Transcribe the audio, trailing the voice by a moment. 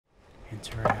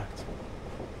Interact.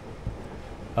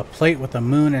 A plate with a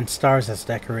moon and stars as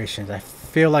decorations. I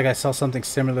feel like I saw something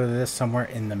similar to this somewhere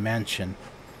in the mansion.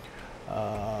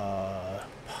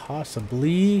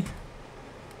 Possibly.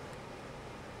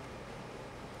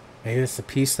 Maybe it's a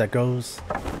piece that goes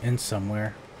in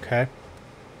somewhere. Okay.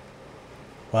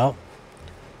 Well,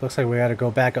 looks like we gotta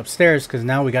go back upstairs because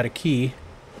now we got a key.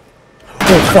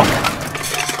 Oh, fuck.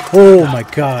 Oh, my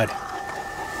God.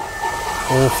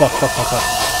 Oh, fuck, fuck, fuck, fuck.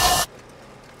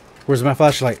 Where's my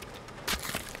flashlight?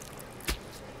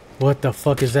 What the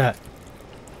fuck is that?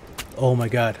 Oh, my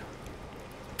God.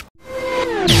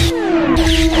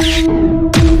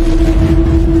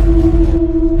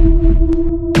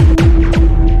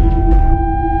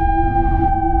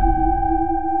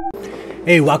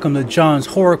 Hey, welcome to John's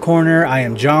Horror Corner. I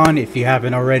am John, if you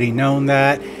haven't already known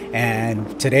that.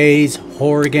 And today's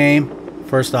horror game,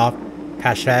 first off,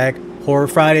 hashtag Horror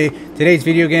Friday. Today's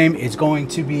video game is going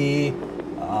to be,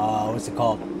 what's it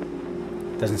called?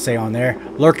 Doesn't say on there.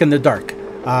 Lurk In The Dark.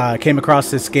 I came across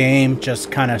this game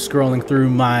just kind of scrolling through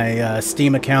my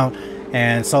Steam account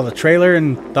and saw the trailer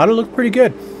and thought it looked pretty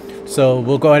good. So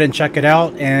we'll go ahead and check it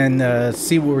out and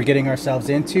see what we're getting ourselves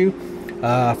into.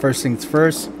 First things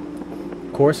first.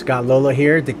 Of course, got Lola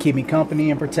here to keep me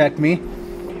company and protect me.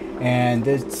 And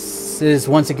this is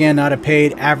once again not a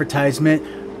paid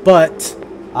advertisement, but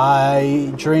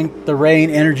I drink the Rain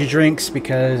energy drinks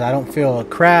because I don't feel a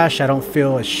crash. I don't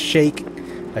feel a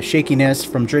shakiness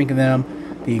from drinking them.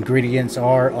 The ingredients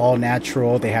are all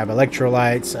natural. They have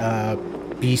electrolytes,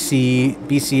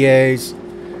 BCAAs,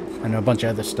 and a bunch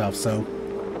of other stuff. So,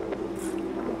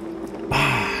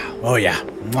 oh yeah.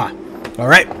 Mwah. All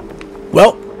right.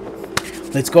 Well,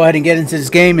 let's go ahead and get into this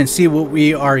game and see what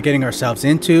we are getting ourselves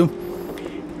into.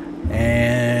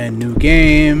 And new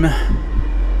game.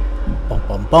 Bum,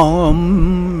 bum,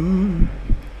 bum.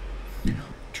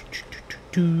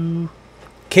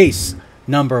 Case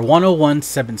number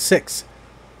 10176,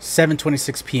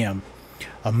 7:26 p.m.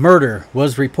 A murder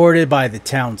was reported by the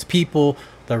townspeople.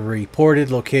 The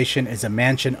reported location is a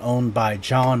mansion owned by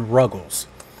John Ruggles.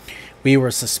 We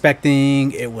were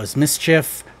suspecting it was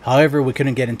mischief. However, we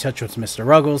couldn't get in touch with Mr.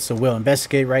 Ruggles, so we'll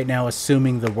investigate right now,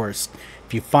 assuming the worst.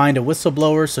 If you find a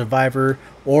whistleblower, survivor,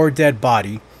 or dead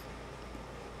body,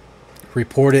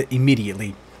 report it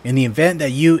immediately. In the event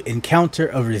that you encounter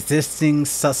a resisting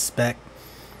suspect,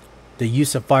 the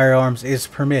use of firearms is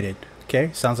permitted.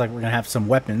 Okay, sounds like we're going to have some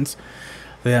weapons.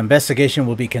 The investigation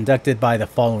will be conducted by the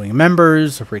following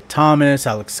members: Rick Thomas,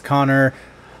 Alex Connor,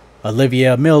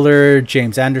 Olivia Miller,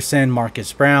 James Anderson,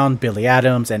 Marcus Brown, Billy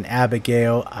Adams, and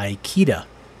Abigail Aikida.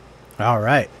 All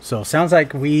right, so sounds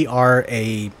like we are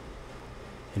a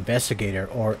investigator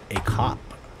or a cop.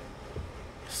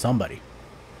 Somebody.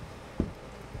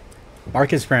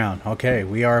 Marcus Brown. Okay,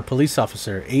 we are a police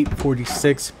officer.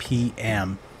 8:46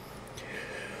 p.m.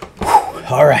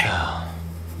 All right.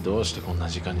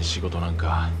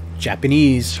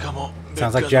 Japanese.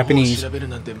 Sounds like Japanese.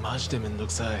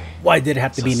 Why did it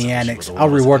have to be in the annex? I'll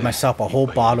reward myself a whole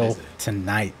bottle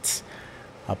tonight.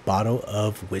 A bottle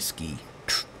of whiskey.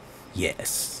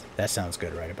 Yes. That sounds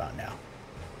good right about now.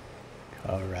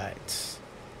 Alright.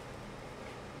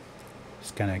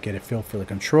 Just gonna get a feel for the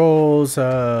controls.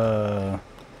 Okay.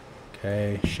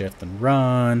 Shift and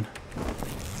run.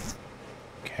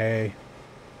 Okay.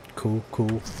 Cool,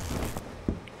 cool.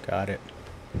 Got it.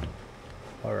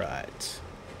 Alright.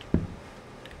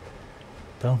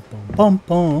 Boom, boom, boom,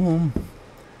 boom.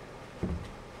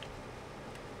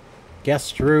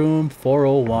 Guest room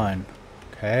 401.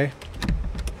 Okay.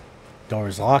 Door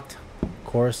is locked, of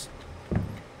course.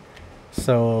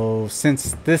 So,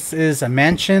 since this is a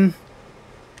mansion,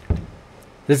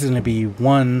 this is going to be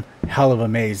one hell of a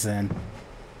maze then.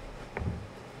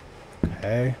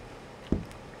 Okay.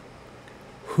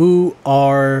 Who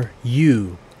are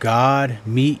you? God,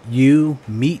 meet you,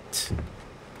 meet.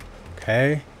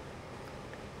 Okay.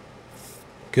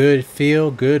 Good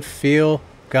feel, good feel.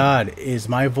 God, is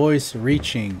my voice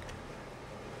reaching?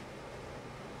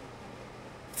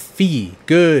 Fee,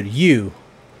 good, you.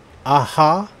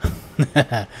 Aha.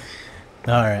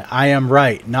 Alright, I am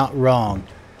right, not wrong.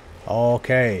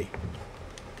 Okay.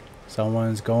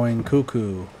 Someone's going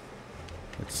cuckoo.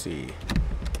 Let's see.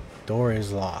 Door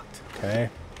is locked. Okay.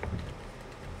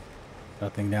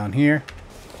 Nothing down here.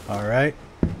 Alright.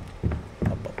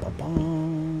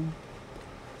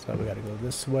 So we gotta go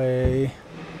this way.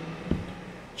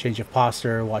 Change of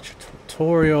posture, watch a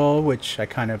tutorial, which I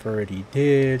kind of already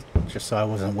did, just so I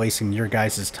wasn't wasting your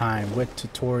guys' time with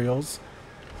tutorials.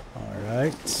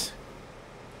 Alright.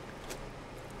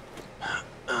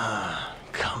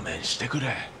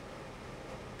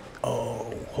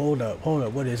 Oh. hold up.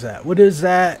 What is that? What is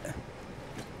that?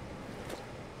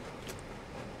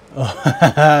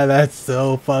 Oh, that's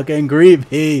so fucking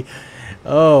creepy.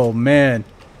 Oh, man.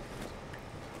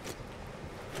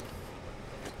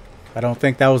 I don't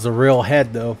think that was a real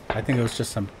head, though. I think it was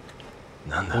just some...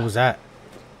 What was that?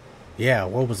 Yeah,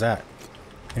 what was that?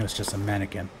 It was just a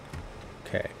mannequin.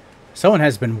 Okay. Someone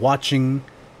has been watching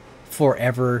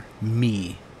forever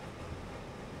me.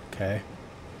 Okay.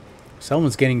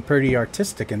 Someone's getting pretty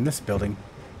artistic in this building.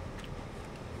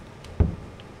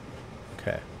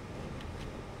 Okay.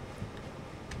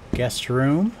 Guest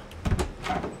room.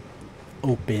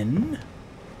 Open.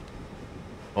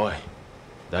 Oi,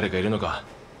 誰かいるのか?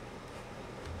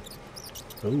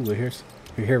 Ooh,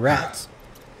 we hear rats.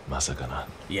 まさかな.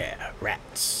 Yeah,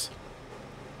 rats.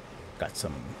 Got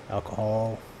some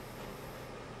alcohol.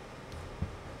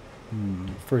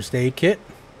 First aid kit.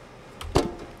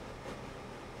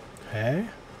 Okay.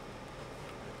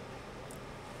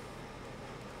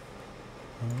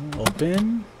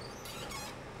 Open.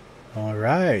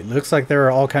 Alright. Looks like there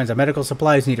are all kinds of medical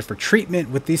supplies needed for treatment.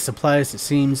 With these supplies, it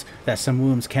seems that some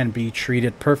wounds can be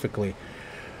treated perfectly.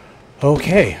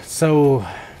 Okay, so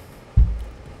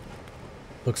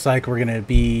looks like we're going to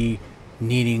be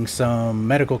needing some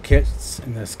medical kits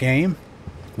in this game,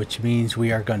 which means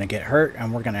we are going to get hurt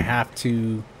and we're going to have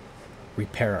to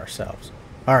repair ourselves.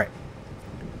 Alright.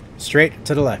 Straight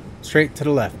to the left. Straight to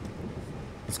the left.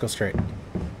 Let's go straight.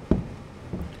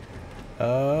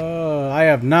 I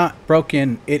have not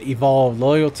broken it. Evolved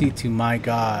loyalty to my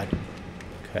god.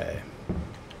 Okay.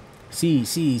 C.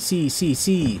 So,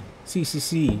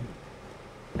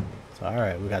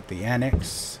 alright, we got the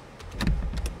annex.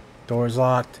 Door's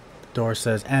locked. Door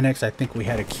says annex. I think we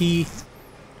had a key.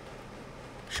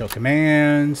 Show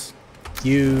commands.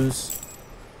 Use.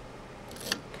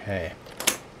 Okay.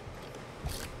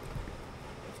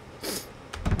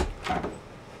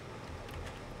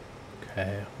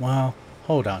 Okay, well,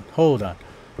 hold on.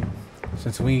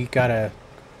 Since we gotta...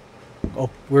 Oh,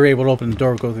 we're able to open the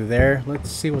door, go through there. Let's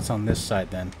see what's on this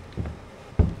side then.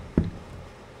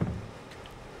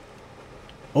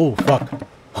 Oh, fuck.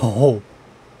 Oh.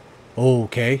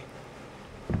 Okay.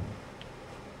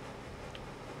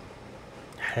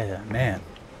 Man.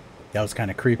 That was kind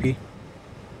of creepy.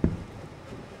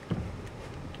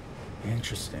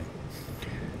 Interesting.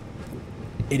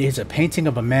 It is a painting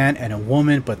of a man and a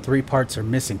woman, but 3 parts are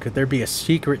missing. Could there be a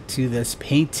secret to this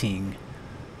painting?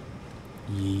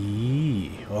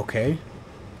 Yee. Okay.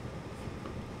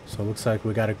 So it looks like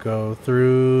we gotta go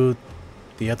through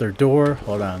the other door.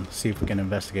 Hold on. See if we can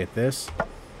investigate this.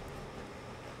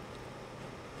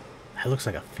 That looks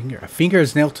like a finger. A finger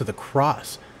is nailed to the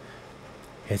cross.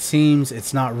 It seems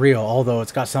it's not real, although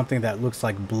it's got something that looks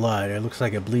like blood. It looks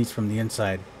like it bleeds from the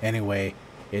inside. Anyway,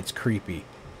 it's creepy.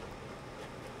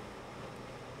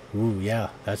 Ooh,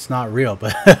 yeah, that's not real,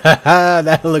 but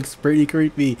that looks pretty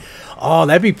creepy. Oh,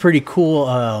 that'd be pretty cool.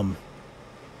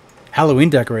 Halloween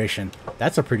decoration.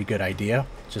 That's a pretty good idea.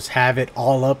 Just have it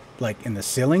all up, like in the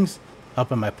ceilings,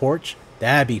 up on my porch.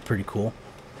 That'd be pretty cool.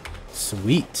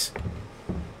 Sweet.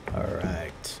 All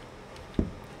right.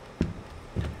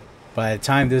 By the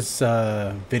time this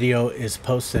video is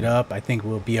posted up, I think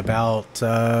we'll be about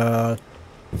 5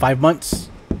 months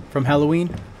from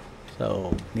Halloween.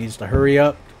 So, needs to hurry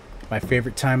up. My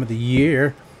favorite time of the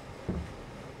year.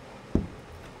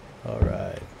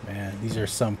 Alright, man. These are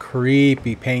some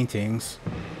creepy paintings.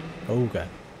 Oh, God.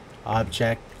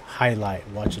 Object. Highlight.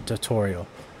 Watch a tutorial.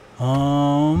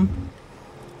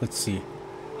 Let's see.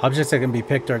 Objects that can be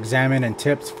picked or examined and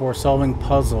tips for solving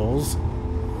puzzles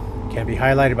can be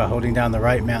highlighted by holding down the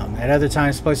right mountain. At other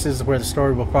times, places where the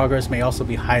story will progress may also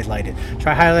be highlighted.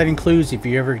 Try highlighting clues if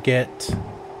you ever get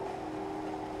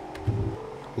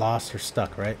lost or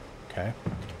stuck, right? Okay.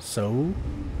 So,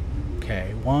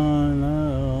 okay,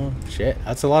 shit,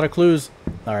 that's a lot of clues.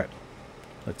 Alright,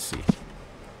 let's see.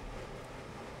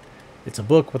 It's a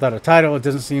book without a title. It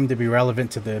doesn't seem to be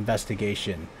relevant to the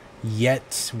investigation.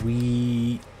 Yet,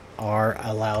 we are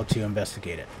allowed to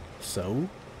investigate it. So,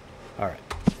 alright.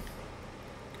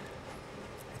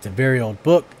 It's a very old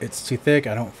book. It's too thick.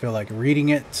 I don't feel like reading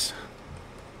it.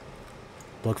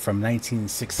 Book from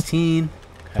 1916.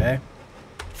 Okay.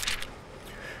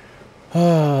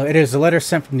 It is a letter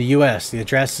sent from the U.S. The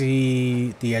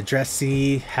addressee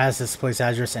has this place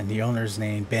address and the owner's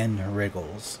name, Ben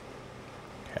Ruggles.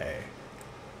 Okay.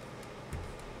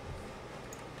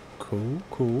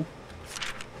 Cool.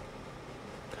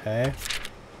 Okay.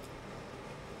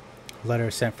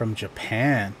 Letter sent from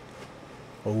Japan.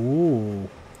 Ooh.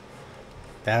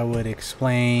 That would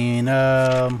explain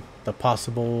the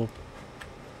possible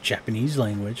Japanese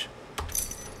language.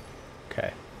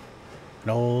 Okay. An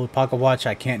old pocket watch.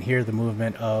 I can't hear the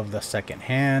movement of the second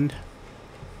hand.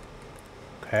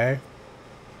 Okay.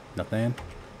 Nothing.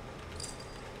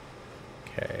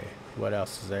 Okay. What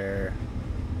else is there?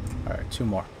 Alright, 2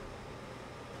 more.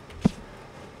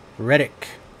 Reddick.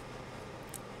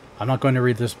 I'm not going to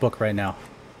read this book right now.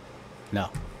 No.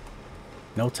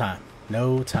 No time.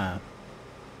 No time.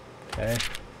 Okay.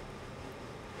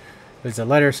 There's a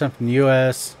letter sent from the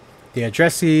U.S. The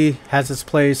addressee has its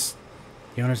place.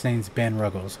 The owner's name's Ben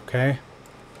Ruggles. Okay.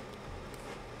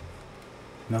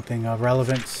 Nothing of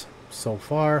relevance so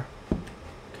far.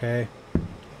 Okay.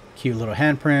 Cute little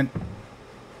handprint.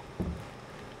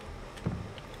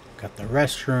 Got the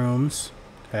restrooms.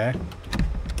 Okay.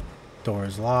 Door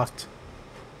is locked.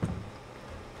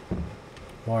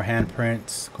 More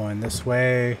handprints going this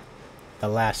way. The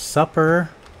Last Supper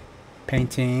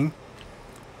painting.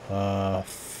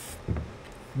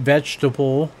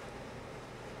 Vegetable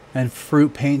and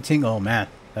fruit painting. Oh man,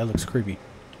 that looks creepy.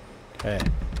 Okay.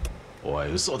 お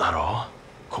い、嘘だろ。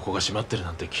ここが閉まってる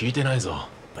なんて聞いてないぞ。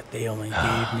But they only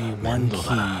gave me one key.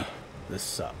 This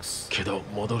sucks. けど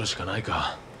戻るしかない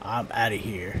か。I'm out of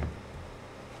here.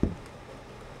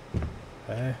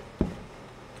 Okay.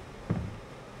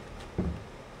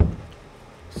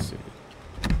 Let's see.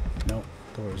 Nope.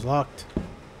 Door is locked.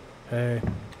 Okay.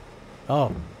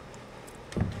 Oh.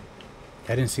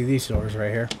 I didn't see these doors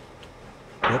right here.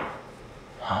 Yep.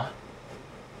 Huh?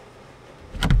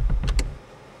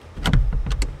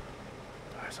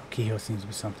 Alright, so keyhole seems to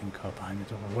be something caught behind the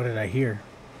door. What did I hear?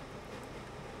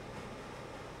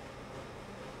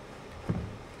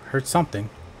 Heard something.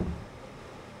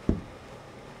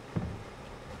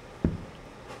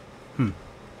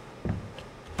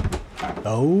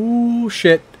 Oh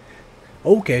shit.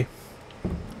 Okay.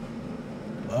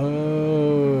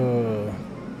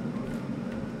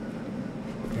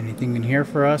 Anything in here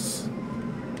for us?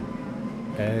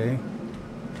 Okay.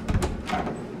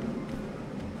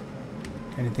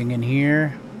 Anything in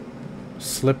here?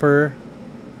 Slipper.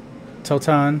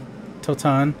 Totan.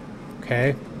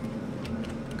 Okay.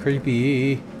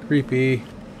 Creepy.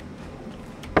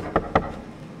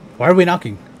 Why are we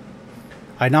knocking?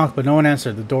 I knocked, but no one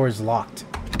answered. The door is locked.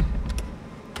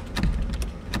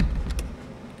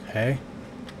 Okay.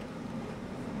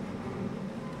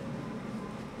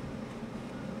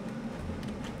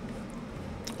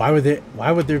 Why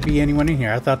would there be anyone in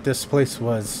here? I thought this place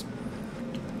was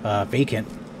vacant.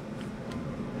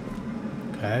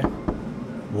 Okay.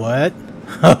 What?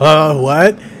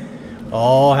 What?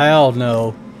 Oh hell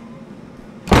no.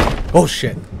 Oh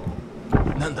shit.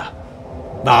 なんだ?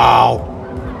 No.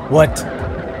 What?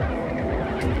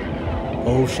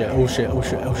 Oh shit.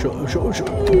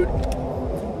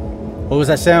 What was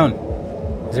that sound?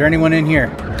 Is there anyone in here?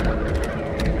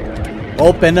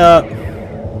 Open up.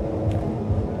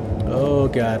 Oh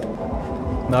god.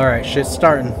 Alright, shit's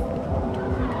starting.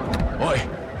 Oi.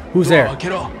 Who's there? A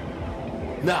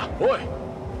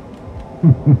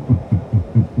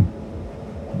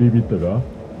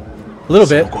little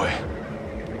bit.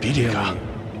 Billy.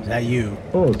 Is that you?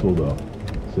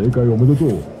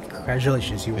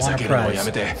 Congratulations, you won a prize.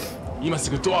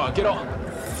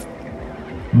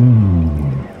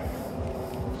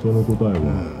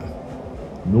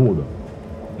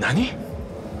 Nani?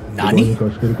 Nani? You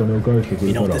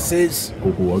know what this is?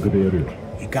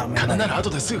 You got me. I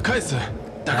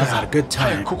had a good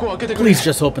time. Please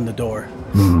just open the door.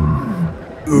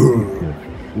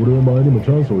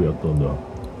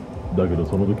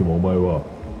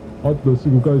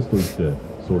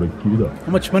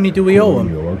 How much money do we owe him?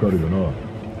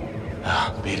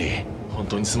 Billy, 本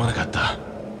当にすまなかった。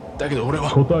だけど俺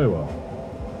は。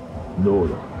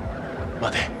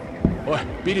待て。おい、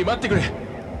ビリー待ってくれ。く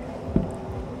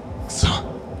そ。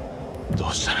ど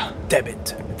うしたら。Damn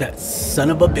it, that son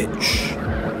of a bitch.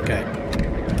 Okay.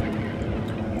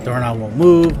 Doorknob won't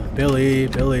move. Billy.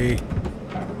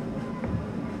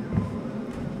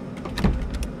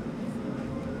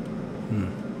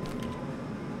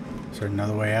 Is there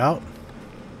another way out?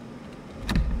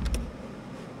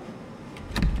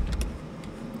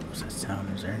 What's that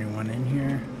sound? Is there anyone in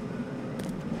here?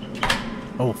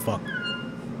 Oh fuck.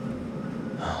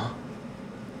 Huh?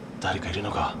 誰かいるの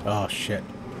か? Oh shit.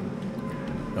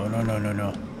 No.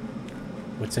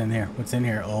 What's in here?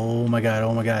 Oh my god.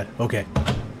 Okay.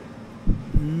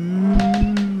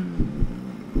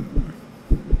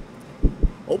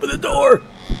 Open the door!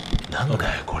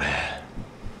 Okay. What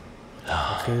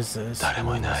is this?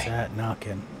 Who's that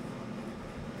knocking?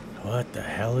 What the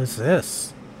hell is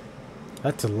this?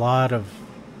 That's a lot of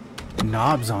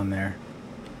knobs on there.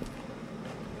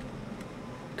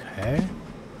 Okay.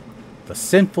 The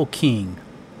Sinful King.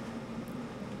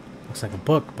 Looks like a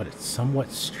book, but it's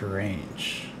somewhat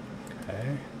strange.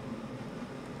 Okay.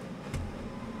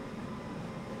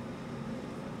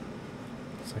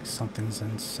 Looks like something's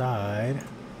inside.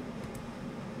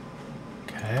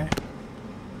 Okay.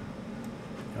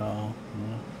 Oh.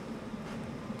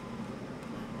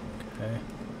 Okay.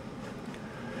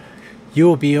 You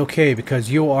will be okay because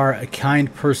you are a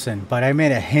kind person, but I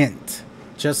made a hint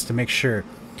just to make sure.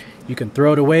 You can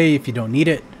throw it away if you don't need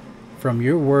it. From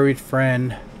your worried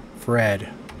friend, Fred.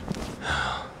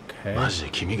 Okay.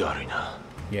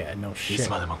 Yeah, no shit.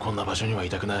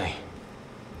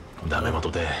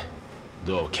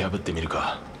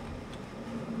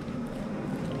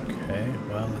 Okay,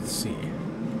 well, let's see.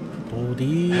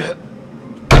 Boldy.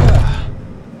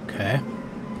 Okay.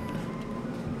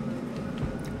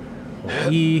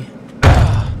 Boldy.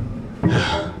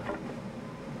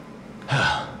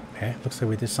 Okay, looks like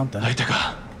we did something.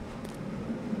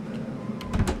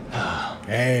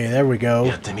 Hey, there we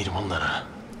go.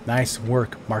 Nice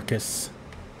work, Marcus.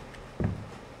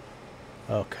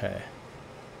 Okay.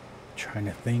 Trying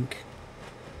to think.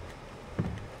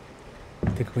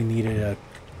 I think we needed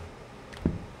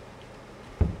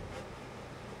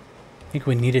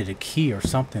a key or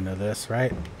something to this,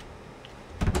 right?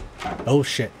 Oh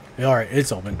shit. Alright,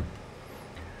 it's open.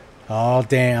 Oh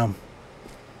damn.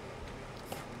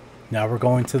 Now we're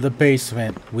going to the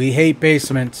basement. We hate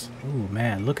basements. Ooh,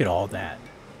 man, look at all that.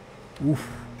 Oof.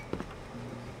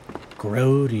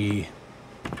 Grody.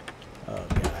 Oh,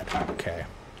 God. Okay.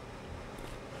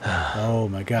 Oh,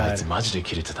 my God.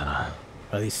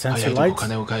 Are these sensor lights?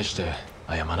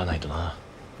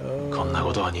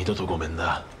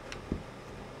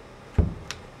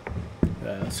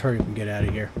 Let's hurry up and get out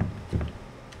of here.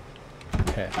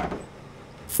 Okay.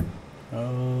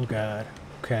 Oh, God.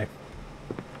 Okay.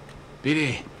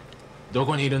 Billy,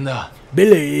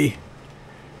 Billy.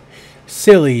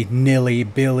 Silly nilly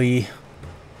Billy.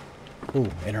 Ooh,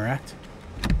 interact.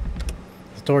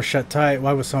 The door shut tight.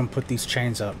 Why would someone put these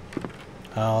chains up?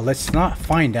 Let's not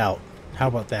find out. How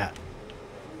about that?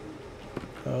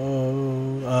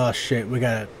 Oh shit. We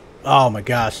gotta. Oh my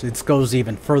gosh. It goes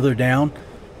even further down.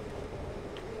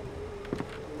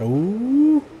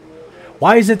 Ooh.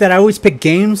 Why is it that I always pick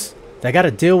games that gotta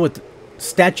deal with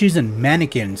statues and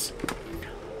mannequins?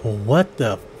 What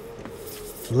the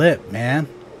flip, man?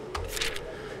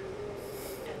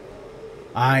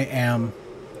 I am...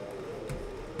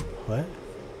 What?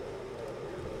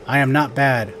 I am not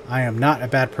bad. I am not a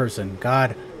bad person.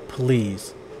 God,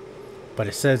 please. But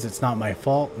it says it's not my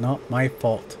fault. Not my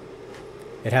fault.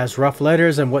 It has rough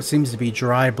letters and what seems to be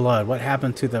dry blood. What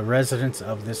happened to the residents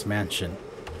of this mansion?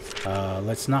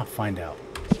 Let's not find out.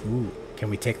 Ooh, can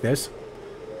we take this?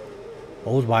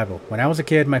 Old Bible. When I was a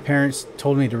kid, my parents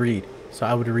told me to read, so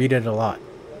I would read it a lot.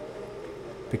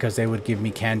 Because they would give me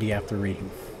candy after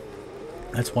reading.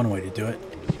 That's one way to do it.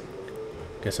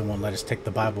 Guess it won't let us take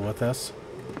the Bible with us.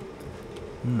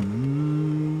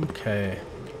 Okay.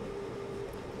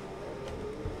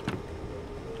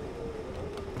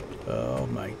 Oh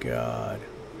my god.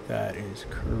 That is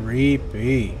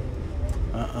creepy.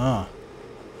 Who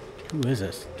is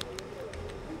this?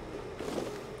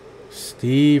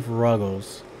 Steve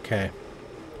Ruggles. Okay.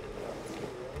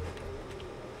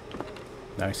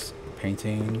 Nice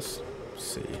paintings. Let's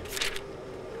see.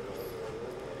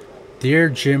 Dear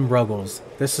Jim Ruggles,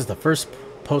 this is the first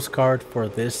postcard for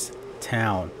this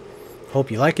town. Hope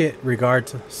you like it.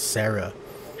 Regards, Sarah.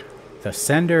 The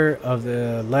sender of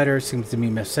the letter seems to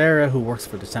be Miss Sarah, who works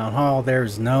for the town hall.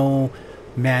 There's no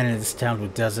man in this town who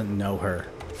doesn't know her.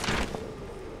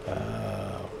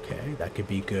 Okay, that could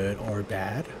be good or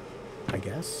bad, I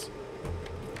guess.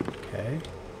 Okay.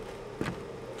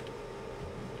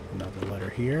 Another letter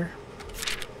here.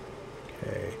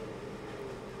 Okay.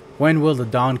 When will the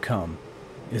dawn come?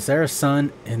 Is there a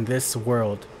sun in this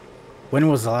world? When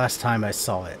was the last time I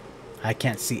saw it? I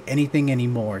can't see anything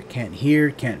anymore. Can't hear,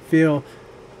 can't feel.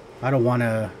 I don't want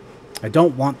the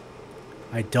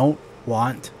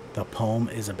poem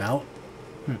is about.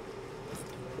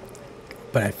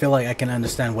 But I feel like I can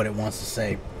understand what it wants to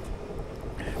say.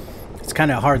 It's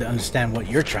kind of hard to understand what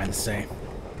you're trying to say.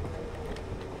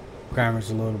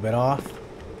 Grammar's a little bit off.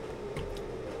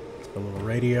 A little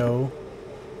radio.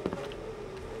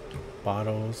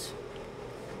 Bottles.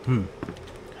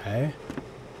 Okay.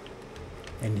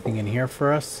 Anything in here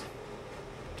for us?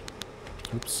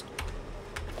 Oops.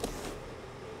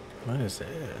 What is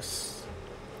this?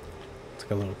 It's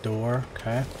like a little door.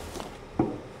 Okay.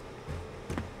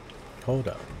 Hold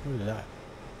up. What is that?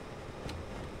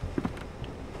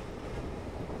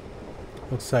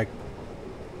 Looks like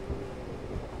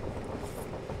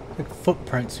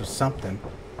footprints or something.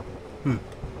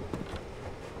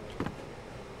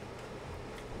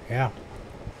 Yeah.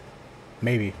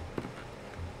 Maybe.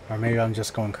 Or maybe I'm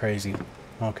just going crazy.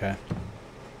 Okay.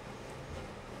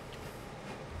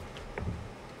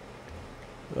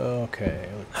 Okay,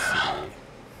 let's see.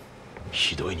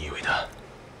 ひどい匂いだ。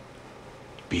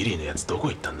ビリーのやつどこ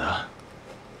行ったんだ？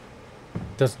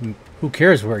 Doesn't. Who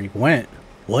cares where he went?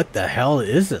 What the hell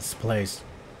is this place?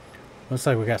 Looks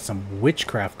like we got some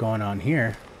witchcraft going on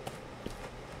here.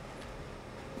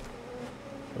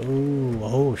 Ooh,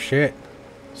 oh shit.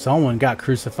 Someone got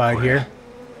crucified here.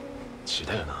 血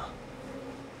だよな。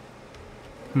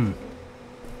Hmm.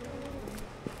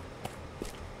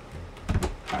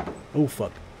 Oh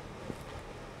fuck.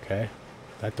 Okay.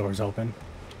 That door's open.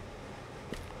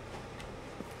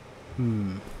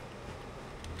 Hmm.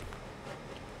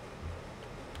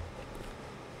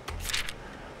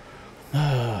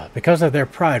 Because of their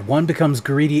pride, one becomes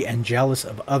greedy and jealous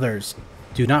of others.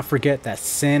 Do not forget that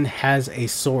sin has a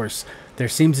source. There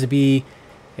seems to be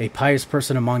a pious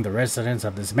person among the residents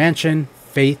of this mansion.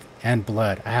 Faith and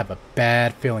blood. I have a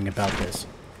bad feeling about this.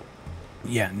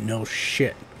 Yeah, no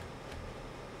shit.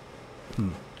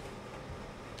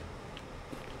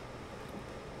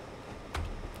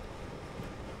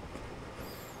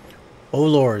 O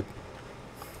Lord,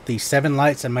 these 7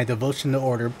 lights and my devotion to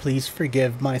order, please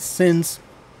forgive my sins.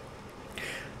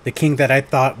 The king that I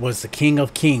thought was the king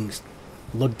of kings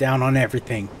looked down on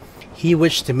everything. He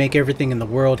wished to make everything in the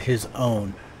world his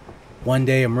own. One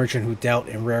day, a merchant who dealt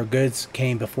in rare goods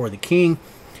came before the king,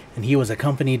 and he was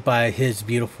accompanied by his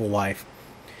beautiful wife.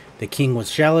 The king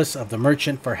was jealous of the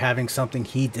merchant for having something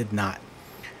he did not.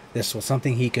 This was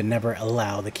something he could never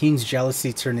allow. The king's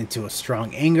jealousy turned into a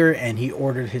strong anger, and he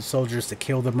ordered his soldiers to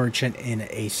kill the merchant in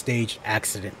a staged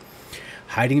accident.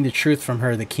 Hiding the truth from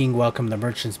her, the king welcomed the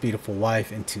merchant's beautiful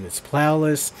wife into his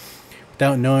palace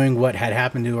without knowing what had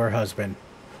happened to her husband.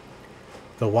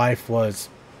 The wife was...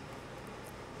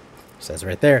 says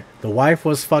right there, the wife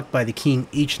was fucked by the king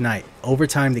each night. Over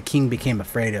time, the king became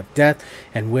afraid of death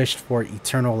and wished for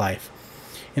eternal life.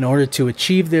 In order to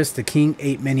achieve this, the king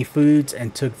ate many foods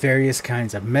and took various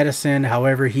kinds of medicine.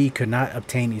 However, he could not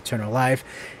obtain eternal life,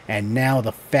 and now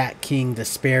the fat king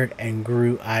despaired and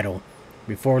grew idle.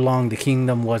 Before long, the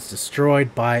kingdom was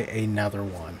destroyed by another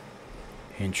one.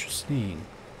 Interesting.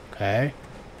 Okay.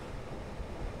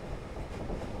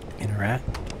 Interact.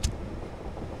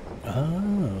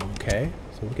 Oh, okay.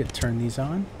 So we could turn these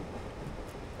on.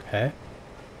 Okay.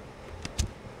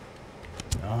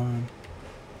 On.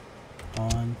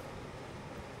 On.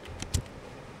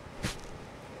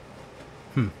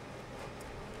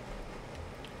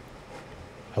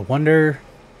 I wonder...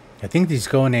 I think these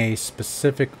go in a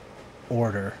specific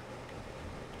order.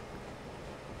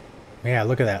 Yeah,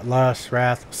 look at that. Lust,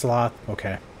 wrath, sloth.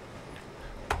 Okay.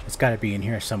 It's got to be in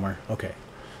here somewhere. Okay.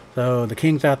 So the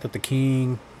king thought that the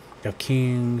king of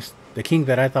kings... the king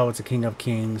that I thought was the king of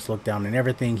kings looked down on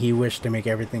everything. He wished to make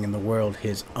everything in the world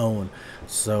his own.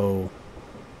 So...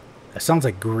 that sounds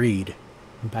like greed,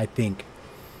 I think.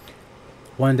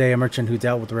 One day, a merchant who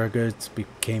dealt with rare goods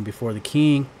came before the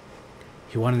king.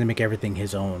 He wanted to make everything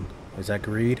his own. Is that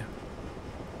greed?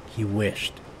 He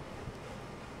wished.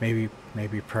 Maybe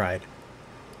pride.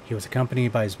 He was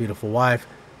accompanied by his beautiful wife.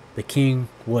 The king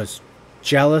was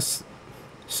jealous.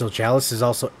 So jealous is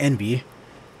also envy.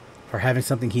 For having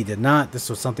something he did not. This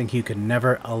was something he could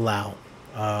never allow.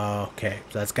 Okay,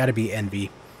 so that's got to be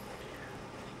envy.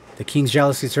 The king's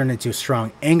jealousy turned into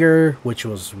strong anger, which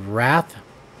was wrath.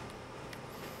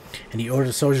 And he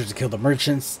ordered soldiers to kill the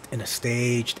merchants in a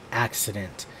staged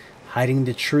accident. Hiding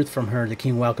the truth from her, the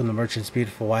king welcomed the merchant's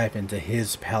beautiful wife into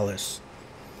his palace.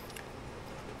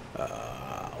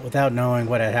 Without knowing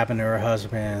what had happened to her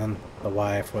husband, the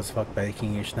wife was fucked by the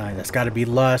king each night. That's got to be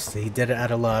lust. He did it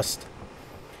out of lust.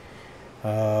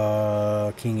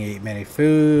 King ate many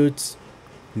foods.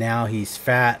 Now he's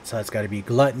fat, so it's got to be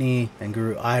gluttony, and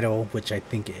grew idle, which I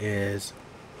think is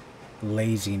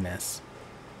laziness.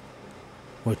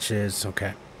 Which is,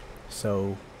 okay.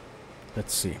 So,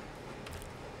 let's see.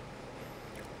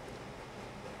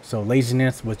 So,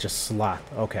 laziness was just sloth.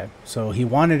 Okay. So, he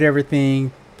wanted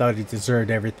everything, thought he deserved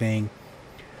everything.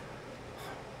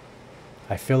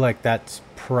 I feel like that's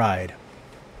pride.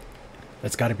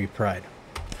 That's got to be pride.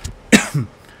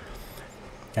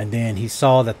 And then he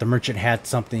saw that the merchant had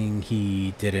something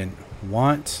he didn't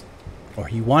want. Or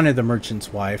he wanted the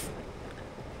merchant's wife.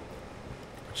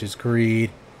 Which is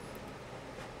greed.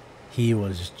 He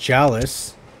was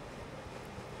jealous.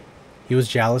 He was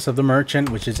jealous of the merchant,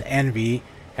 which is envy.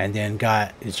 And then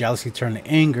got his jealousy turned to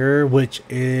anger, which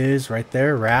is right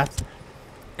there, wrath.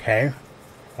 Okay.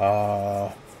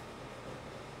 And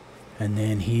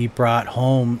then he brought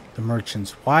home the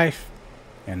merchant's wife.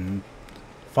 And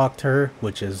fucked her,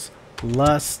 which is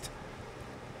lust.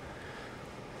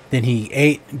 Then he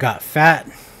ate, got fat,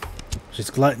 which is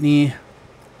gluttony,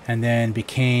 and then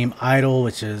became idle,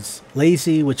 which is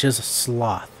lazy, which is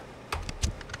sloth.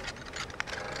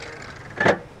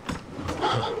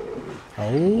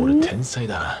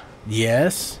 Oh.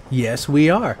 Yes, yes, we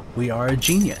are. We are a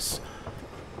genius.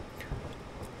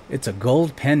 It's a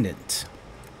gold pendant.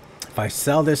 If I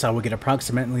sell this, I will get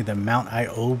approximately the amount I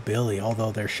owe Billy,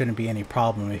 although there shouldn't be any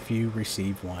problem if you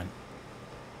receive one.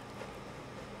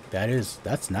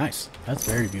 That's nice. That's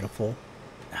very beautiful.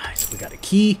 Nice. We got a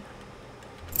key.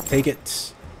 Take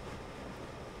it.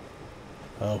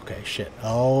 Okay, shit.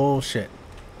 Oh, shit.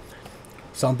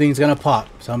 Something's gonna pop.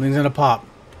 Something's gonna pop.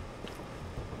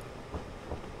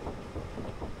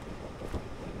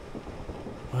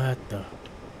 What the?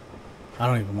 I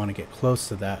don't even want to get close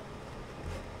to that.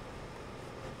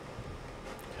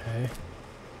 Okay.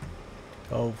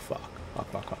 Oh, fuck.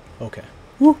 Fuck, fuck, fuck. Okay.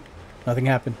 Woo! Nothing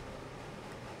happened.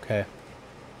 Okay.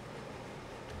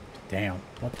 Damn.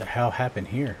 What the hell happened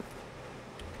here?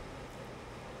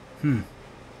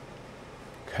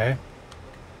 Okay.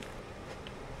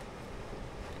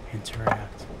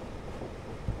 Interact.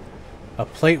 A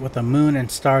plate with a moon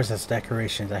and stars as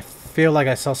decorations. I feel like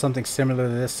I saw something similar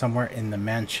to this somewhere in the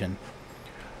mansion.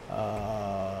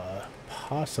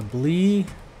 Possibly.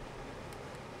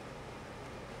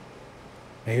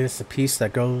 Maybe it's a piece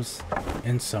that goes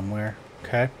in somewhere.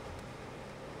 Okay.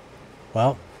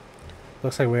 Well,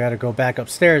 looks like we gotta go back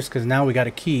upstairs because now we got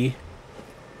a key.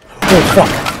 Oh, fuck.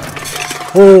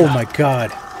 Oh, my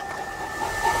God.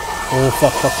 Oh,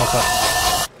 fuck, fuck, fuck,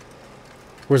 fuck.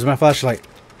 Where's my flashlight?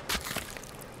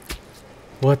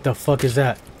 What the fuck is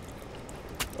that?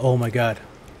 Oh, my God.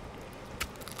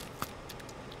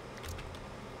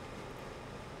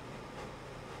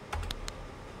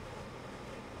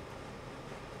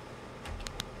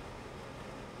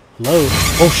 Hello?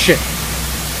 Oh, shit.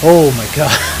 Oh, my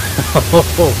God.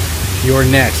 Oh, you're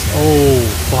next. Oh,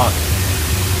 fuck.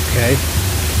 Okay.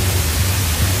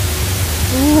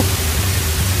 Ooh.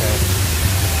 Okay.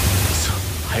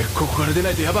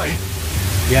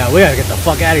 Yeah, we gotta get the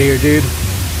fuck out of here, dude.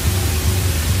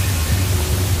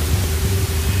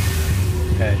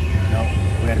 Okay, no,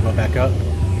 we gotta go back up.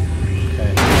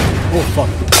 Okay. Oh, fuck.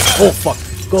 Oh, fuck.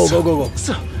 Go, go, go, go.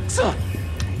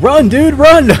 Run, dude,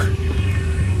 run!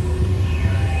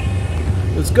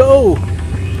 Let's go!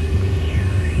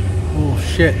 Oh,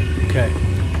 shit. Okay.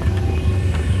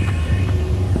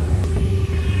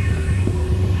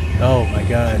 Oh, my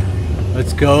God.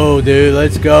 Let's go, dude.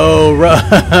 Let's go.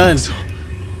 Run!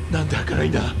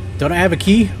 Don't I have a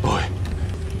key?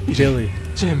 Billy.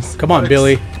 Come on,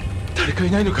 Billy. Don't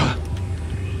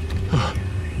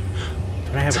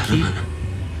I have a key?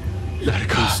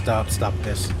 Please stop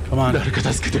this. Come on.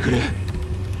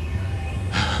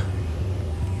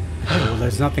 Oh,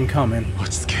 there's nothing coming.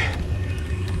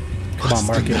 Come on,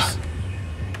 Marcus.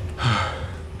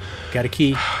 Got a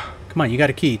key. Come on, you got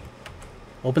a key.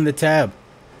 Open the tab.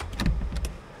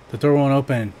 The door won't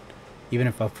open. Even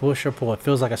if I push or pull, it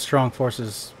feels like a strong force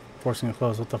is forcing it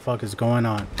closed. What the fuck is going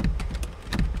on?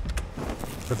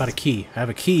 What about a key? I have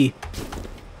a key.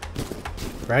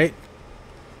 Right?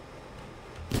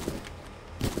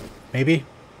 Maybe?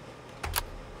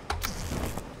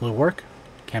 Will it work?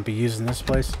 Can't be used in this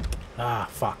place. Ah,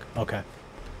 fuck. Okay.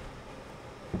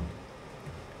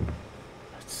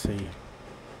 Let's see.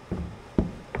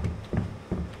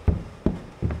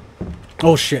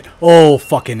 Oh shit. Oh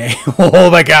fucking A. Oh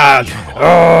my God.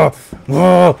 Oh.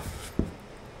 Oh.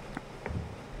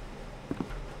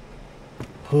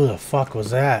 Who the fuck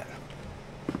was that?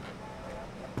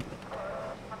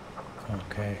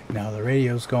 Okay, now the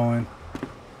radio's going.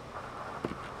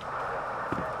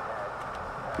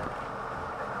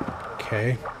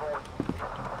 Okay.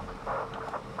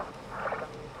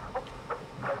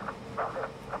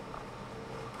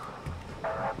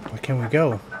 Where can we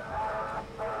go?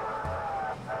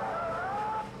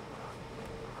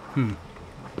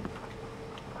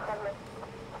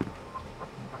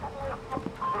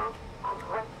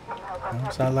 No,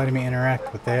 it's not letting me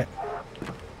interact with it.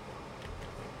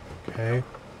 Okay.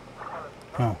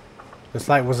 Oh. This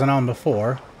light wasn't on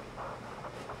before.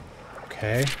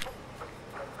 Okay.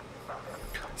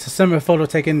 It's a similar photo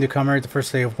taken to commemorate the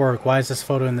first day of work. Why is this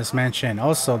photo in this mansion?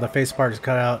 Also, the face part is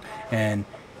cut out and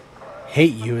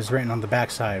 "Hate You" is written on the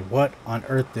backside. What on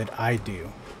earth did I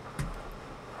do?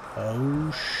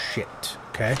 Oh shit.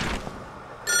 Okay.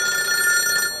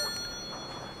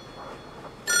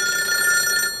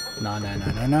 No, no,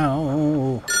 no, no,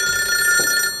 no.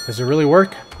 Does it really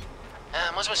work?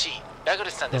 Oh,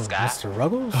 Mr.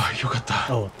 Ruggles?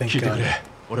 Oh, thank God.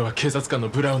 俺は警察官の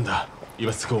ブラウンだ。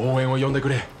今すぐ応援を呼んでく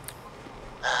れ。あ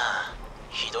あ、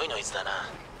ひどいノイズだな。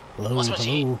 Hello, もしもし。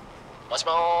 hello. もし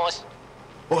もーし。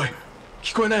おい、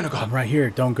聞こえないのか。 I'm right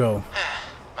here. Don't go.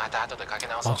 また後でかけ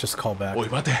直そ I'll う。 just call back. おい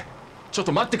待て、ちょっ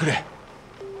と待ってくれ。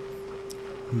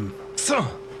くそ。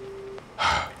 What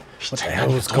the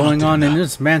hell is going on in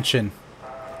this mansion?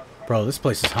 Bro, this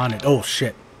place is haunted. Oh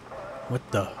shit. What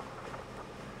the?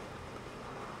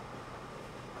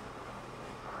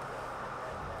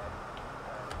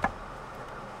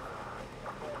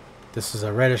 This is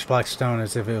a reddish black stone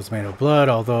as if it was made of blood,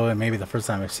 although it may be the first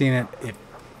time I've seen it.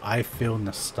 I feel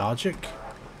nostalgic.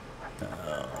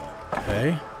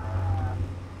 Okay.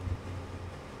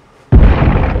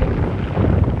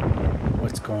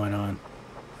 What's going on?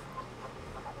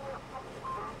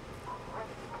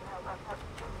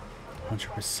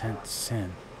 %,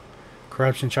 sin.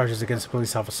 Corruption charges against a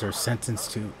police officer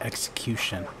sentenced to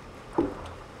execution.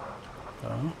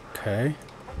 Okay.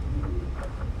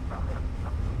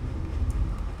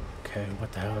 Okay,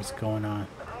 what the hell is going on?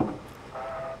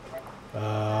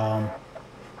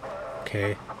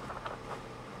 Okay.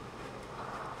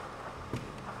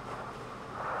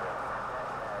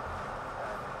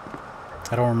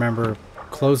 I don't remember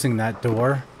closing that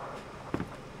door.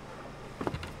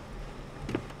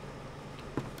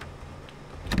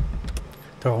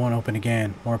 Door won't open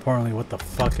again. More importantly, what the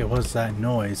fuck it was that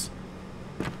noise?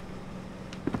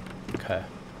 Okay.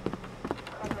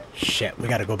 Shit, we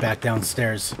gotta go back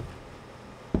downstairs.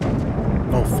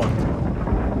 Oh fuck.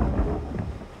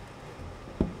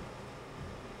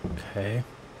 Okay.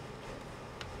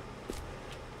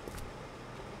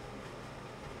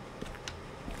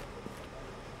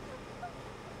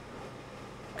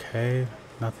 Okay,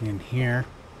 nothing in here.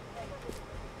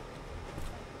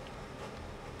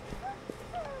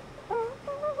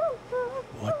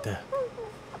 What the?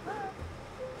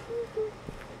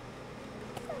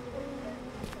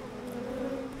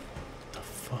 The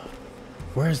fuck?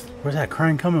 Where's that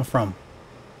crying coming from?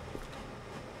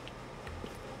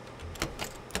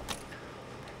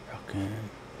 Okay.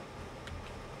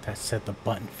 That said the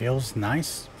button feels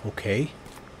nice. Okay.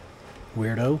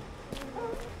 Weirdo.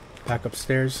 Back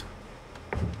upstairs.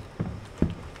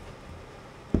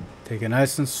 Take it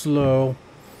nice and slow.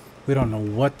 We don't know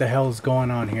what the hell is going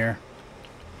on here.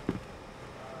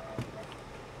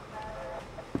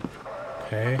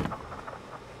 Okay.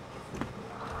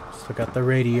 Still got the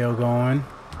radio going.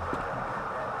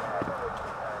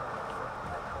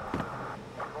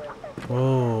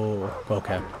 Whoa.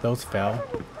 Okay. Those fell.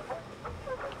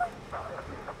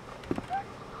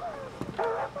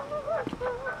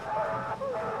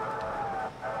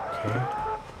 Okay.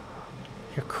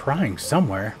 You're crying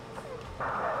somewhere.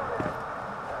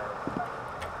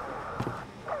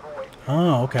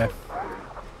 Oh, okay.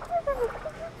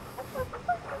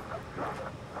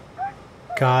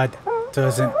 God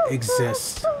doesn't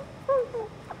exist.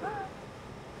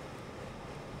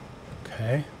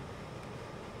 Okay.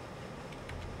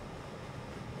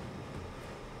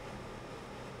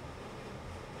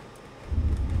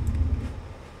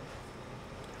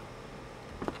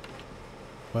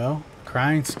 Well,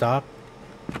 crying stopped.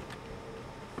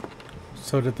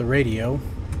 So did the radio.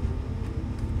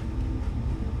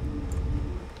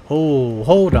 Oh,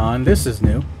 hold on. This is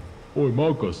new. Oi,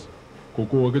 Marcus. こ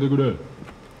こを開けてくれ。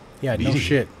 Yeah, no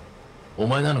shit. お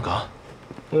前なのか？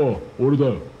ああ、俺だ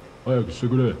よ。早くして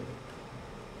くれ。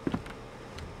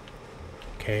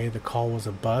Okay, the call was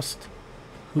a bust.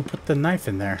 Who put the knife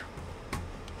in there?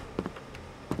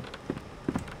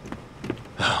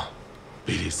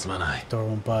 ビリーすまない。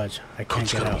 Door won't budge. I こっ can't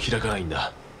ち get からも out. 開かないん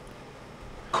だ。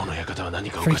この館は何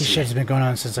かお Freaky かし shit い。 has been going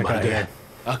on since I まる got で here.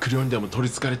 悪霊にでも取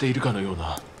り憑かれているかのよう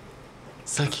な。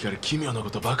さっきから奇妙なこ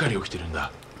とばかり起きてるん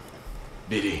だ。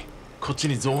ビリー、こっち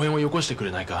に増援をよこしてく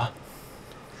れないか？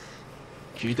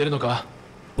聞いてるのか？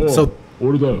ああ、 So-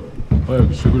 俺だよ。早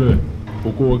くしてくれ。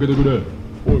ここを開けてくれ。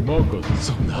おい、マーカス。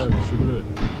そんな。早くしてくれ。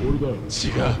俺だよ。違う。し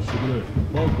てくれ。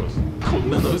マーカス。こん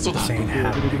なの嘘だ。 This ain't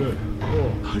開けて happening. くれ。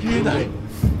ありえない。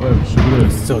早くしてくれ。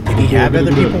 So did he have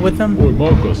other people with him? おい、マ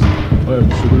ーカス。早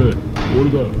くしてくれ。俺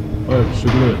だよ。早くして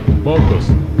くれ。マーカ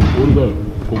ス。俺だよ。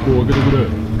ここを開けてくれ。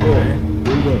おい、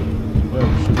俺だよ。早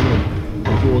くしてくれ。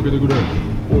ここを開けてくれ。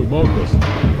おい、マーカス。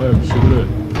早くしてくれ。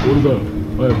俺だよ。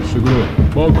早くしてくれ。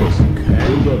マーカス。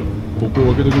俺だよ。ここ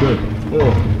を開けてくれ。お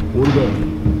い、俺だよ。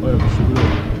早くしてくれ。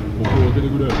ここを開けて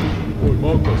くれ。おい、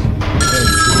マーカス。早くして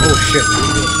くれ。 Oh shit.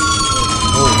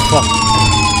 Oh fuck.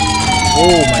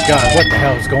 Oh my god, what the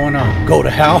hell is going on? Go to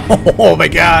hell? Oh my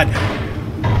god.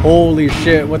 Holy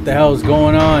shit, what the hell is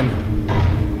going on?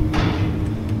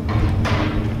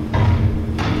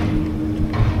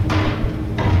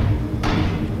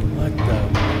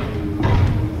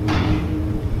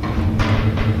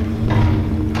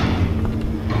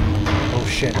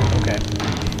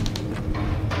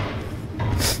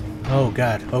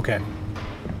 god. Okay.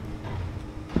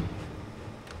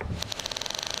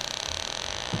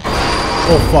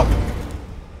 Oh fuck.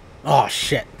 Oh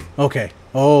shit. Okay.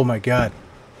 Oh my god.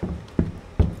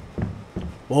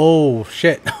 Oh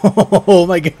shit. Oh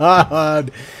my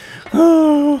god.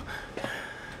 Oh.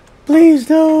 Please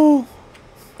no.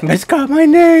 It's got my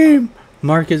name.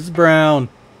 Marcus Brown.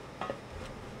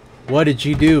 What did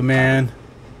you do, man?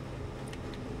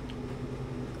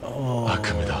 Oh,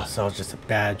 so it's just a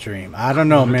bad dream. I don't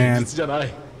know, man. This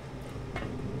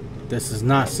does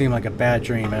not seem like a bad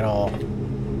dream at all.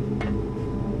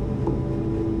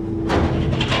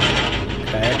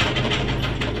 Okay.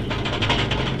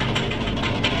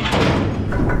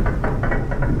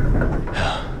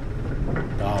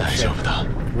 Oh, shit.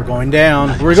 We're going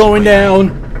down. We're going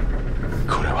down.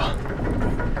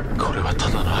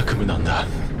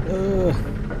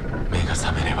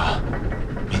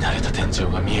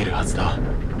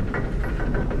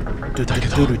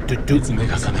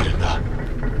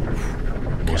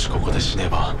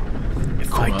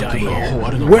 If I die here,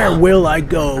 where will I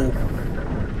go?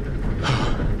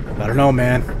 I don't know,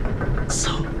 man.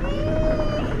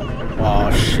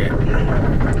 Oh shit.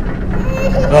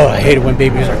 Oh, I hate it when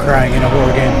babies are crying in a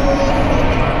horror game.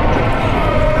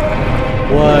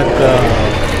 What the?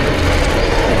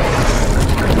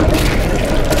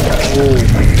 Oh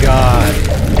my god.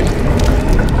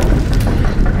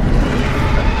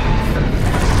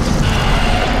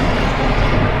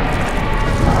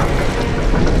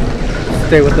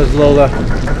 Stay with us, Lola.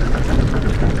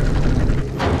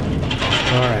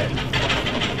 Alright.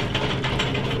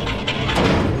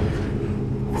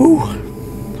 Whew.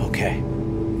 Okay.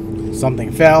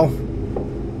 Something fell.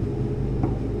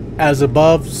 As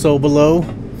above, so below.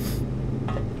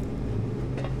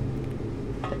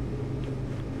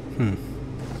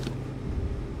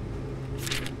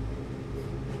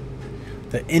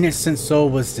 The innocent soul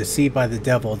was deceived by the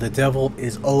devil. The devil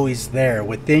is always there,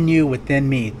 within you, within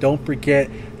me. Don't forget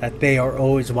that they are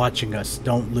always watching us.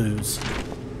 Don't lose.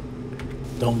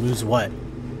 Don't lose what?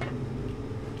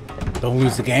 Don't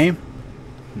lose the game?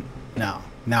 No.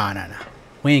 No.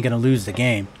 We ain't gonna lose the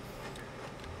game.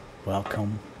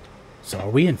 Welcome. So are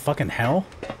we in fucking hell?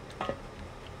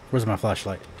 Where's my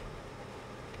flashlight?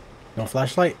 No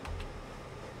flashlight?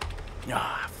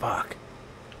 Ah, fuck.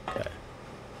 Okay.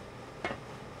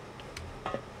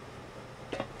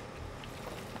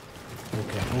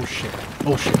 Okay, oh shit.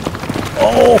 Oh shit.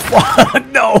 Oh fuck,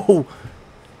 no!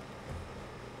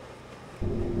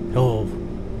 Oh,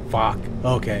 fuck.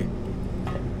 Okay.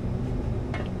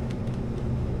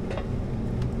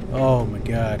 Oh my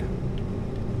god.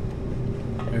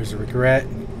 There's a regret.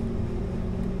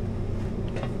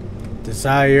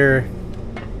 Desire.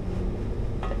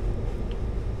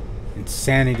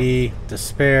 Insanity.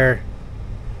 Despair.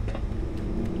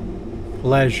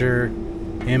 Pleasure.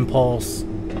 Impulse.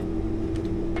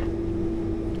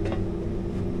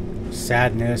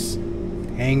 Sadness.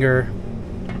 Anger.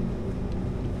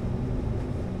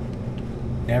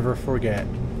 Never forget.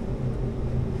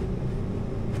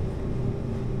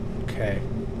 Okay.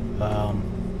 Oh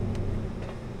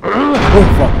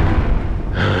fuck.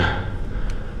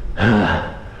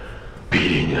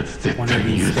 One of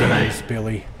these days,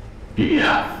 Billy.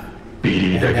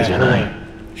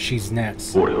 She's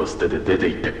next.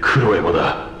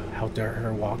 How dare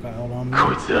her walk out on me?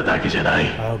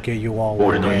 I'll get you all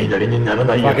one day. Fuck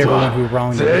everyone who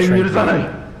wrongly betrayed me.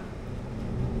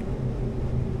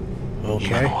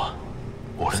 Okay.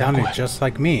 Sounded just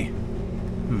like me.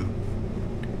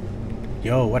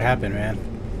 Yo, what happened, man?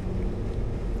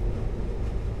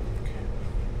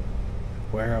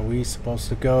 Where are we supposed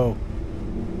to go?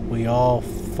 We all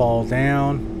fall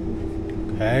down.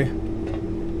 Okay.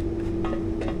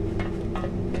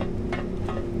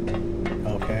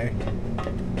 Okay.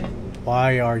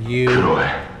 Why are you...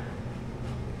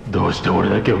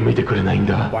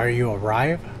 Why are you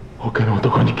alive?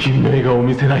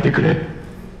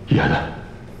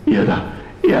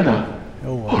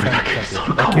 Oh, why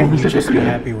can't you just be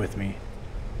happy with me?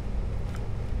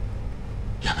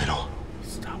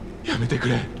 Stop.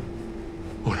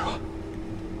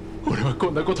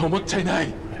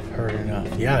 I've heard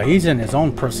enough. Yeah, he's in his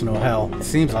own personal hell. It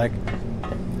seems like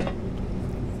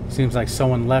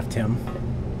someone left him.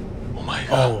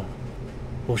 Oh.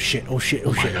 Oh shit, oh shit,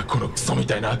 oh shit. What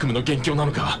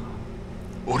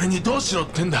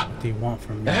do you want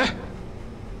from me?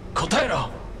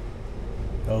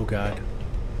 Oh god.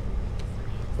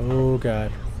 Oh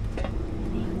god.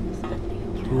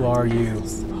 Who are you?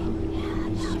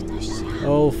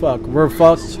 Oh fuck. We're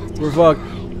fucked. We're fucked.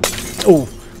 Oh.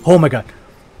 Oh my god.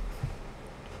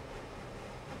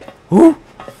 Who?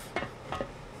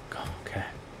 Okay.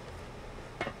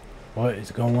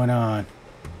 is going on?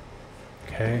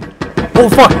 Okay. Oh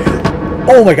fuck!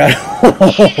 Oh my god!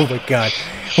 Oh my god!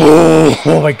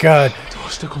 Oh my god!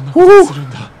 Woo!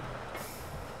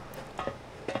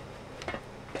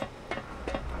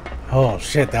 Oh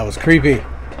shit, that was creepy.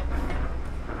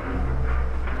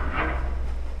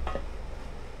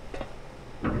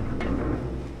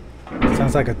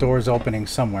 Sounds like a door is opening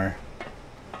somewhere.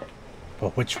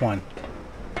 But which one?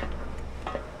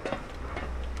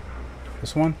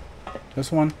 This one?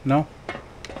 This one? No?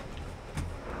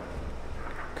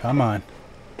 Come on.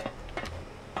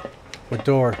 What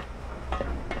door?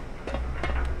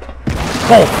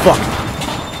 Oh, fuck!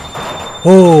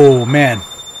 Oh, man.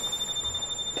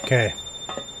 Okay.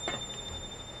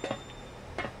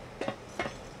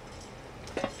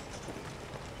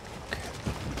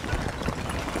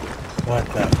 What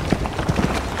the?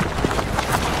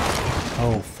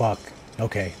 Oh, fuck.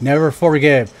 Okay. Never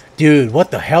forgive. Dude,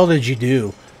 what the hell did you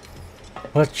do?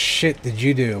 What shit did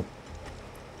you do?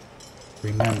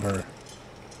 Remember.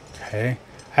 Okay.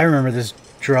 I remember this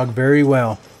drug very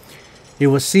well. It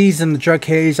was seized in the drug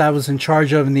cage I was in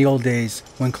charge of in the old days.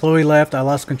 When Chloe left, I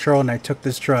lost control and I took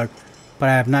this drug. But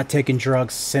I have not taken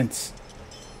drugs since.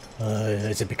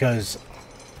 Is it because...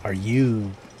 Are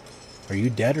you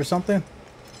dead or something?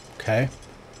 Okay.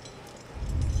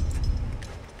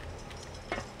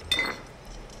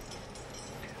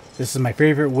 This is my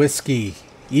favorite whiskey.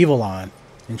 Evilon.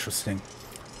 Interesting.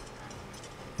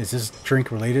 Is this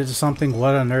drink related to something?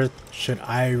 What on earth should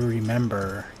I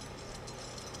remember?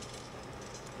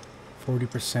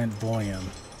 40% volume.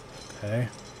 Okay.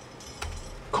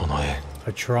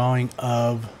 A drawing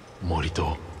of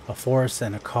a forest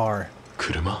and a car.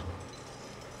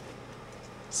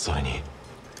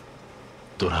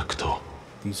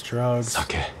 These drugs.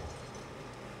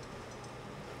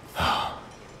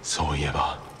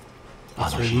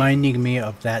 It's reminding me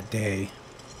of that day.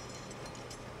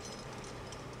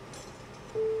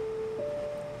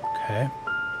 Okay.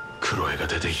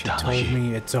 She told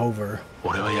me it's over.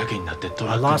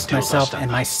 I lost myself and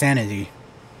my sanity.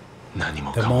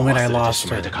 The moment I lost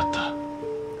her,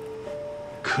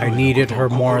 I needed her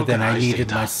more than I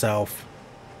needed myself.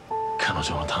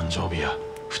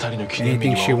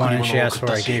 Anything she wanted, she asked for,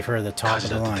 I gave her the top of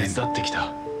the line.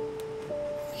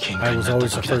 I was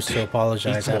always the first to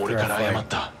apologize after a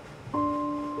fight.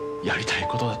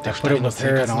 I put up with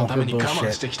her and all her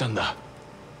bullshit.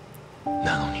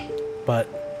 But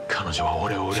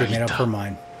she made up her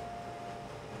mind.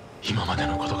 She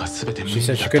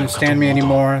said she couldn't stand me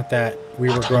anymore, that we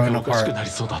were growing apart.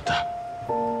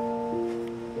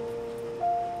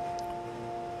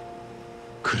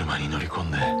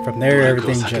 From there,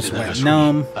 everything just went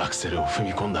numb.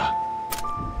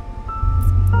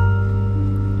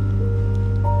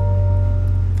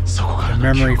 The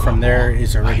memory from there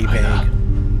is already vague.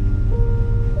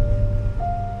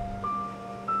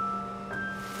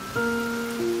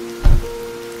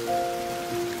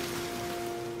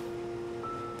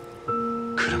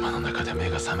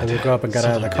 I woke up and got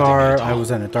out of the car. I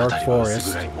was in a dark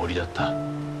forest. I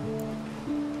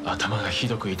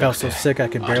felt so sick I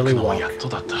could barely walk. I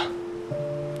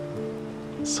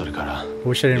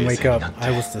wish I didn't wake up.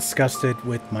 I was disgusted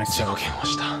with myself.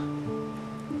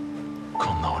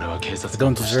 I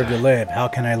don't deserve to live. How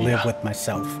can I live with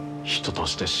myself?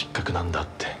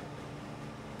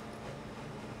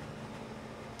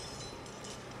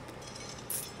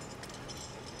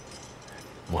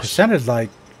 It sounded like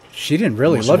she didn't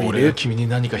really love you, dude.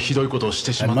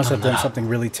 I must have done something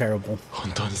really terrible.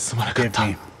 Forgive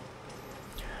me.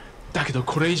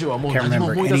 Can't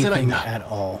remember anything at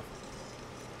all.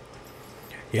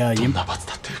 Yeah, you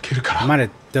might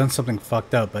have done something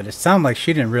fucked up, but it sounded like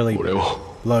she didn't really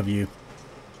love you.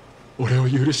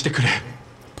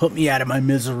 Put me out of my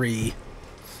misery.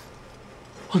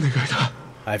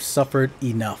 I've suffered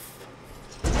enough.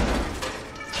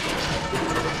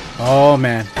 Oh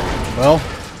man. Well,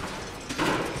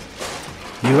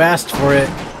 you asked for it.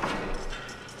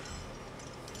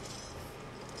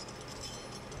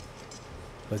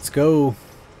 Let's go.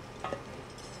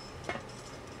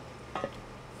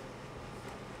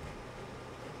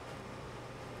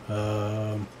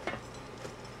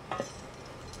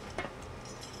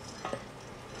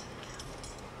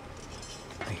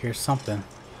 I hear something.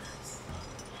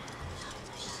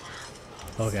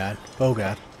 Oh god. Oh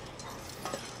god.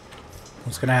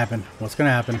 What's gonna happen? What's gonna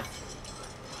happen?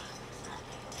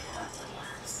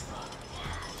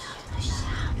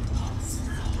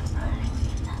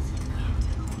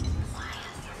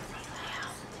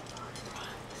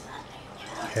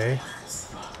 Okay.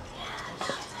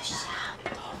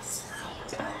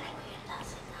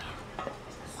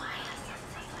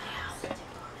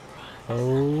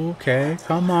 Okay,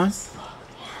 come on.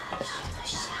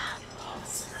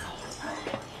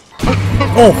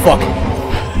 Oh, fuck.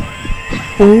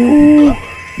 Ooh.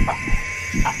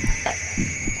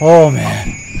 Oh,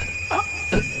 man.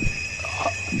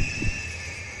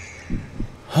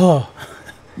 Oh.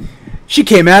 She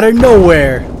came out of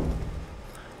nowhere.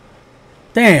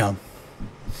 Damn.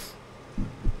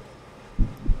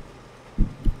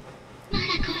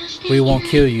 We won't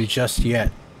kill you just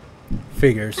yet.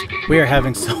 Figures. We are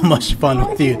having so much fun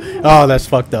with you. Oh, that's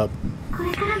fucked up.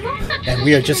 And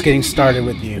we are just getting started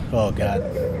with you. Oh, God.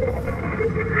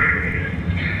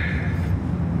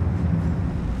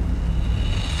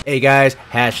 Hey guys,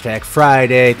 hashtag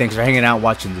Friday. Thanks for hanging out,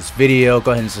 watching this video.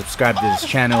 Go ahead and subscribe to this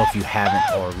channel if you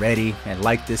haven't already, and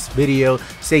like this video.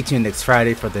 Stay tuned next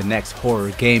Friday for the next horror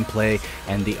gameplay.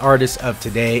 And the artist of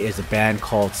today is a band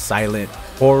called Silent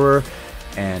Horror,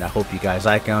 and I hope you guys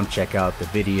like them. Check out the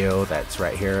video that's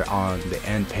right here on the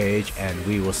end page, and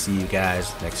we will see you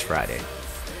guys next Friday.